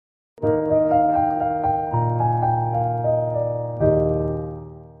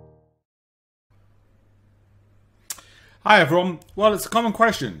Hi everyone. Well, it's a common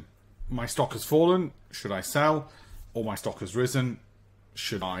question. My stock has fallen, should I sell? Or my stock has risen,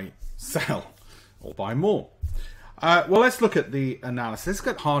 should I sell or buy more? Well, let's look at the analysis. Let's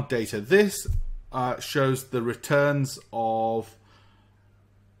get hard data. This shows the returns of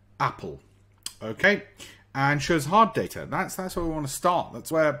Apple, okay, and shows hard data. That's where we want to start.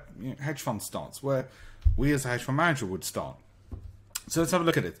 That's where hedge fund starts, where we as a hedge fund manager would start. So let's have a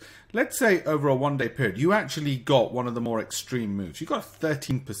look at it. Let's say over a one-day period, you actually got one of the more extreme moves. You got a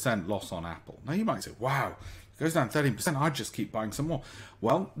 13% loss on Apple. Now you might say, wow, it goes down 13%, I'd just keep buying some more.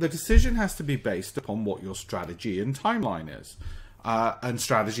 Well, the decision has to be based upon what your strategy and timeline is. And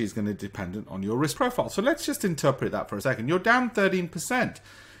strategy is going to be dependent on your risk profile. So let's just interpret that for a second. You're down 13%.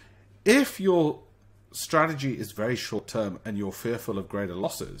 If your strategy is very short-term and you're fearful of greater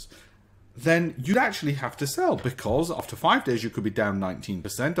losses, then you'd actually have to sell, because after 5 days you could be down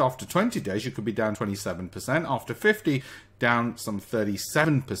 19%, after 20 days you could be down 27%, after 50 down some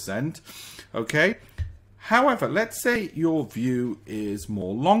 37%, okay? However, let's say your view is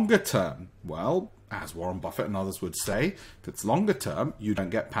more longer term. Well, as Warren Buffett and others would say, if it's longer term, you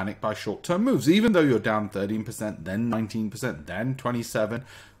don't get panicked by short-term moves, even though you're down 13%, then 19%, then 27%,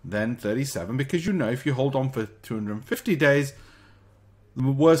 then 37%, because you know if you hold on for 250 days, the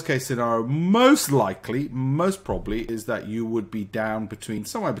worst case scenario, most likely, most probably, is that you would be down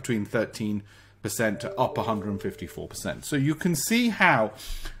somewhere between 13% to up 154%. So you can see how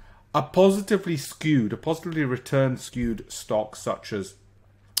a positively return skewed stock such as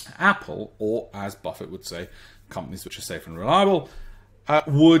Apple, or as Buffett would say, companies which are safe and reliable,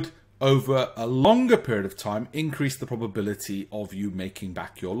 would over a longer period of time increase the probability of you making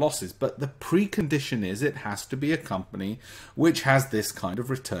back your losses. But the precondition is it has to be a company which has this kind of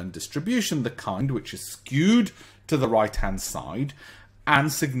return distribution, the kind which is skewed to the right hand side,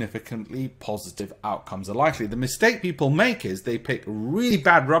 and significantly positive outcomes are likely. The mistake people make is they pick really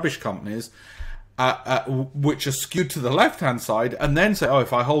bad rubbish companies which are skewed to the left hand side, and then say, oh,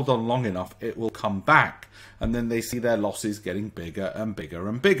 if I hold on long enough it will come back, and then they see their losses getting bigger and bigger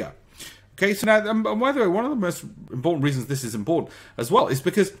and bigger. Okay, so now, and by the way, one of the most important reasons this is important as well is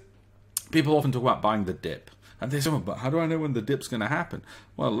because people often talk about buying the dip. And they say, oh, but how do I know when the dip's going to happen?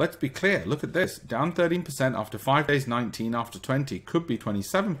 Well, let's be clear. Look at this. Down 13%, after 5 days, 19%, after 20, could be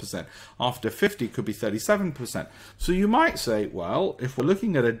 27%. After 50, could be 37%. So you might say, well, if we're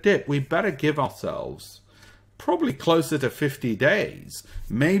looking at a dip, we better give ourselves probably closer to 50 days,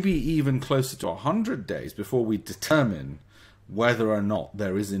 maybe even closer to 100 days before we determine whether or not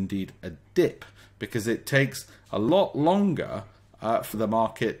there is indeed a dip, because it takes a lot longer for the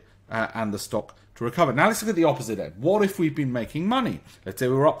market and the stock to recover. Now let's look at the opposite end. What if we've been making money? Let's say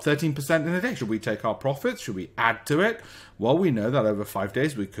we were up 13% in a day. Should we take our profits? Should we add to it? Well, we know that over 5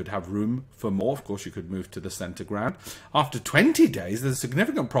 days we could have room for more. Of course, you could move to the center ground. After 20 days, there's a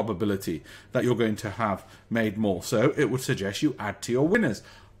significant probability that you're going to have made more. So it would suggest you add to your winners.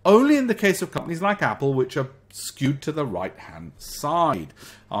 Only in the case of companies like Apple, which are skewed to the right-hand side.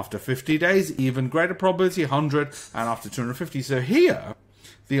 After 50 days, even greater probability, 100, and after 250. So here,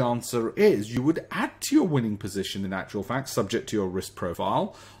 the answer is you would add to your winning position in actual fact, subject to your risk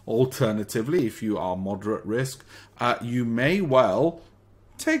profile. Alternatively, if you are moderate risk, you may well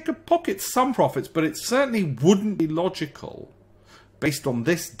pocket some profits, but it certainly wouldn't be logical, based on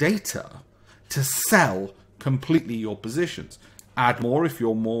this data, to sell completely your positions. Add more if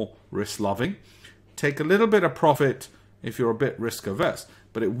you're more risk-loving. Take a little bit of profit if you're a bit risk-averse.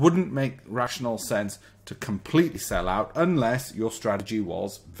 But it wouldn't make rational sense to completely sell out unless your strategy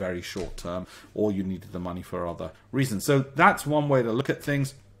was very short-term or you needed the money for other reasons. So that's one way to look at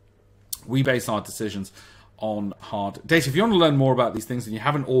things. We base our decisions on hard data. If you want to learn more about these things and you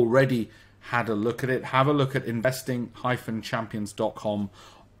haven't already had a look at it, have a look at investing-champions.com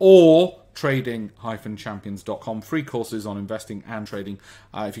or trading-champions.com, free courses on investing and trading.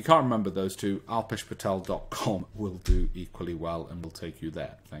 If you can't remember those two, alpeshpatel.com will do equally well and will take you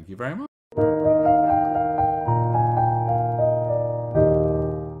there. Thank you very much.